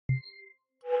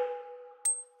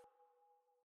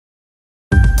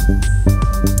Hi,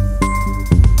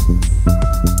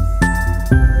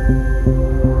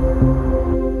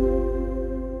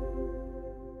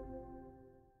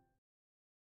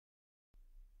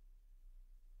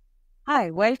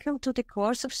 welcome to the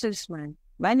course of Süßmann.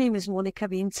 My name is Monika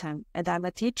Winsheim, and I'm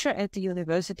a teacher at the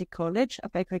University College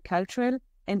of Agricultural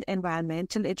and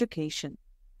Environmental Education.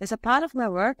 As a part of my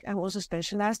work, I'm also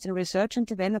specialized in research and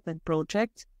development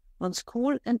projects on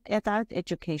school and adult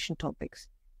education topics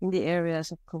in the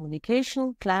areas of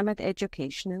communication, climate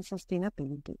education, and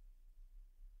sustainability.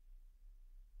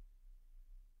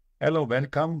 Hello,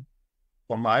 welcome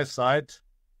from my side.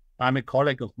 I'm a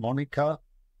colleague of Monika.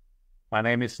 My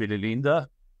name is Willy Linder,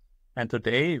 and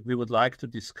today we would like to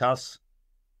discuss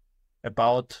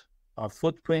about our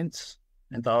footprints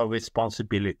and our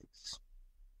responsibilities.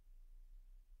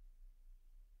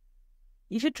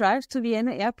 If you drive to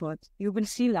Vienna Airport, you will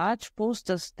see large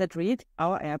posters that read,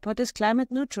 "Our airport is climate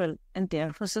neutral and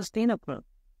therefore sustainable."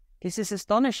 This is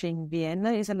astonishing.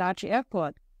 Vienna is a large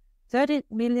airport, 30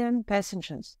 million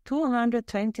passengers,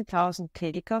 220,000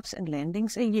 takeoffs and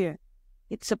landings a year.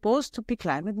 It's supposed to be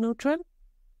climate neutral.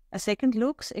 A second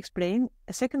look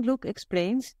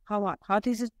explains how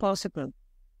this is possible.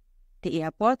 The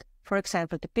airport, for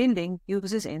example the building,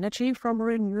 uses energy from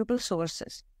renewable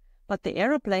sources, but the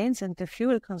aeroplanes and the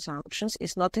fuel consumptions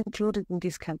is not included in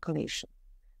this calculation.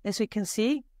 As we can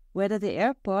see, whether the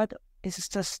airport is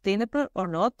sustainable or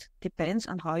not depends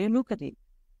on how you look at it.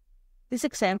 This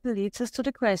example leads us to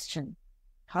the question,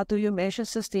 how do you measure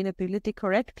sustainability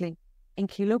correctly? In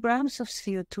kilograms of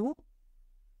CO2?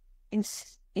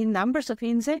 In numbers of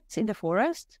insects in the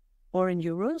forest? Or in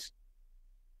euros?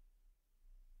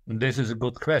 This is a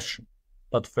good question.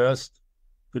 But first,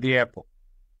 to the airport.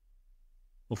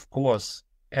 Of course,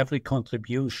 every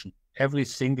contribution, every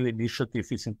single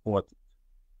initiative is important.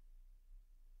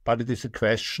 But it is a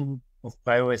question of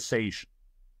prioritization.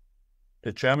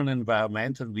 The German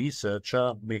environmental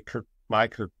researcher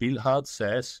Michael Bilhart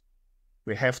says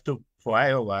we have to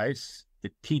prioritize the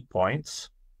key points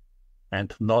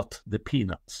and not the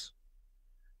peanuts.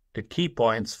 The key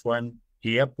points for an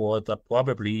airport are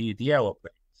probably the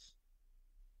aeroplanes.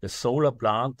 The solar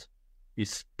plant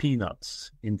is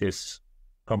peanuts in this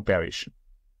comparison.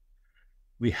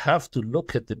 We have to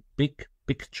look at the big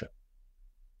picture.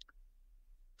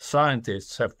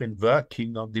 Scientists have been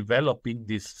working on developing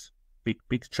this big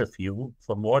picture view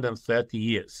for more than 30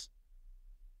 years.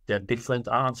 There are different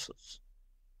answers,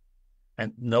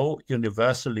 and no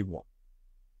universally one.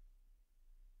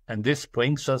 And this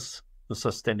brings us to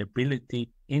sustainability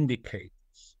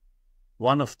indicators.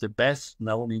 One of the best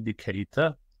known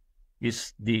indicators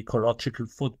is the ecological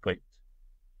footprint,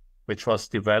 which was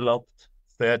developed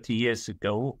 30 years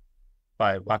ago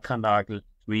by Wackernagel,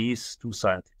 Dries, two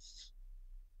scientists.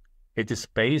 It is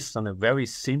based on a very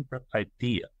simple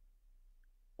idea.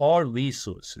 All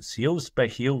resources used by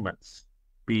humans,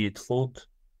 be it food,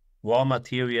 raw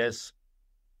materials,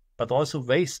 but also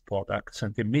waste products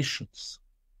and emissions,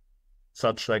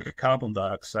 such like carbon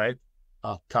dioxide,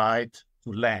 are tied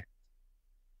to land.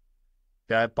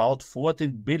 There are about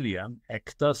 14 billion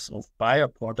hectares of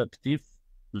bioproductive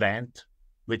land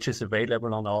which is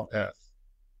available on our Earth.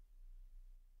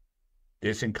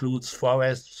 This includes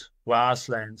forests,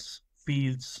 grasslands,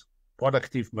 fields,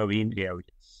 productive marine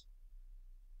areas.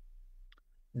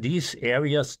 These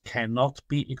areas cannot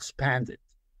be expanded.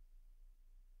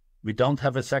 We don't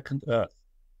have a second Earth.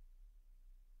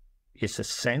 It's a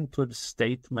central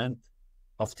statement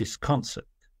of this concept.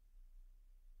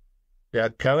 There are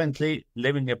currently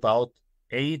living about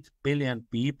 8 billion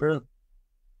people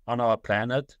on our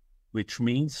planet, which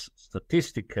means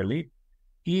statistically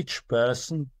each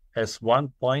person has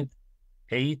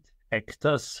 1.8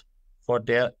 hectares for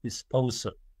their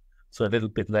disposal, so a little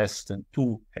bit less than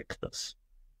 2 hectares.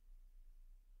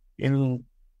 In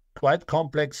quite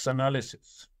complex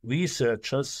analysis,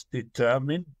 researchers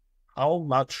determine how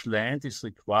much land is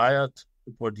required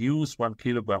to produce 1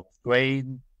 kilogram of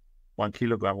grain, 1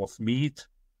 kilogram of meat,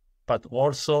 but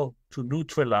also to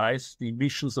neutralize the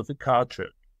emissions of a car journey.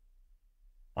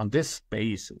 On this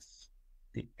basis,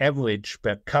 the average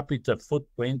per capita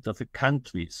footprint of a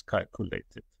country is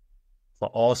calculated. For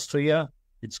Austria,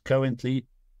 it's currently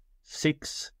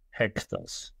 6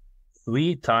 hectares,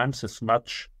 3 times as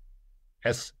much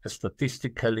as a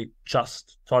statistically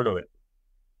just tolerable.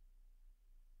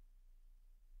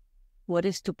 What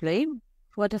is to blame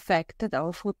for the fact that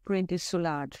our footprint is so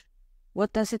large?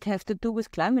 What does it have to do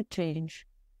with climate change?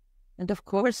 And of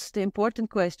course, the important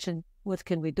question, what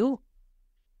can we do?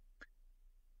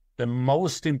 The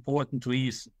most important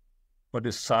reason for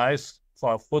the size of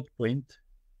our footprint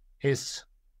is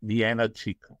the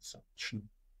energy consumption.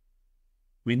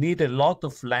 We need a lot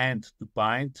of land to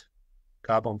bind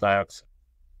carbon dioxide,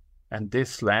 and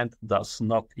this land does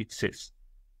not exist.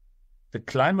 The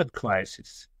climate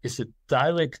crisis is a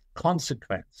direct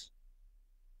consequence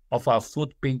of our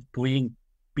footprint being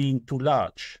too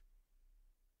large.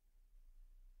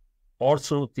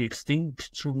 Also, the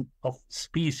extinction of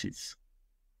species.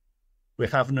 We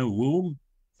have no room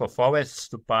for forests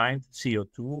to bind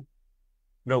CO2,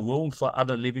 no room for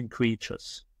other living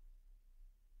creatures.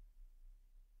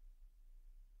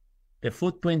 The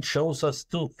footprint shows us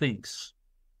two things.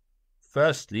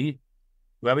 Firstly,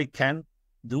 where we can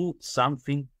do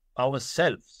something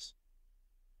ourselves.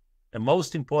 The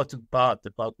most important part,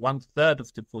 about 1/3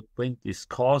 of the footprint, is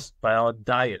caused by our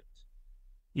diet.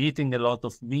 Eating a lot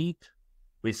of meat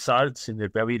results in a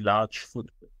very large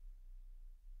footprint.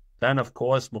 Then, of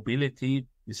course, mobility,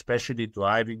 especially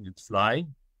driving and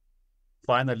flying.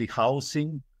 Finally,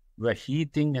 housing, where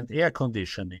heating and air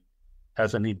conditioning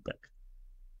has an impact.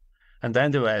 And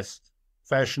then the rest,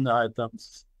 fashion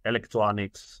items,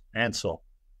 electronics, and so on.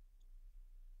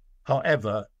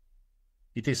 However,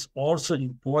 it is also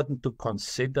important to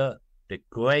consider the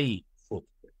gray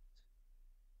footprint.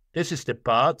 This is the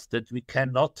part that we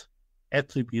cannot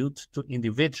attribute to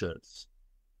individuals,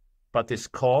 but is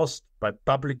caused by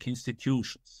public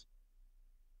institutions.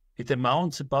 It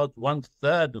amounts about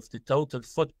 1/3 of the total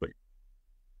footprint.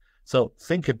 So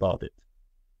think about it.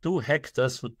 2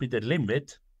 hectares would be the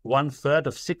limit. 1/3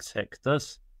 of 6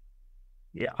 hectares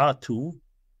are 2.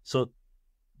 So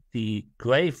the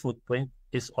gray footprint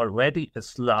is already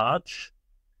as large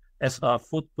as our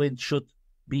footprint should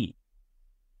be.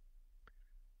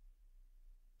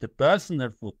 The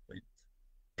personal footprint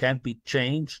can be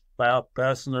changed by our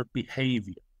personal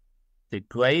behavior. The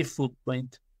gray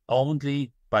footprint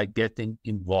only by getting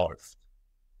involved.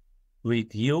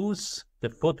 Reduce the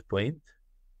footprint,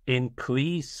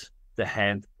 increase the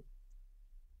handprint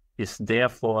is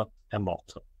therefore a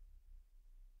motto.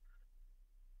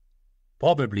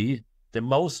 Probably the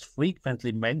most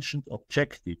frequently mentioned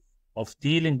objective of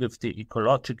dealing with the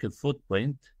ecological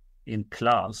footprint in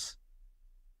class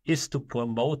is to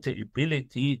promote the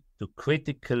ability to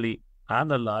critically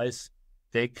analyze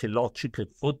the ecological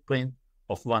footprint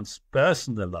of one's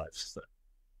personal lifestyle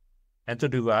and to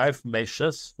derive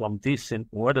measures from this in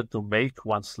order to make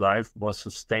one's life more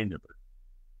sustainable.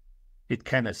 It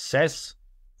can assess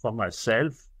for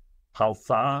myself how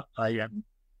far I am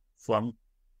from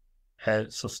a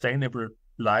sustainable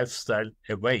lifestyle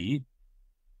away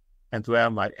and where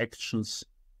my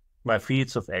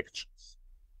fields of actions.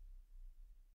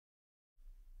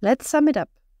 Let's sum it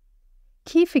up.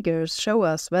 Key figures show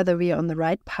us whether we are on the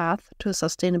right path to a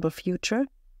sustainable future.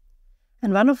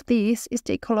 And one of these is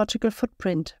the ecological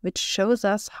footprint, which shows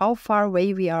us how far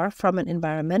away we are from an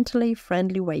environmentally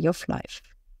friendly way of life.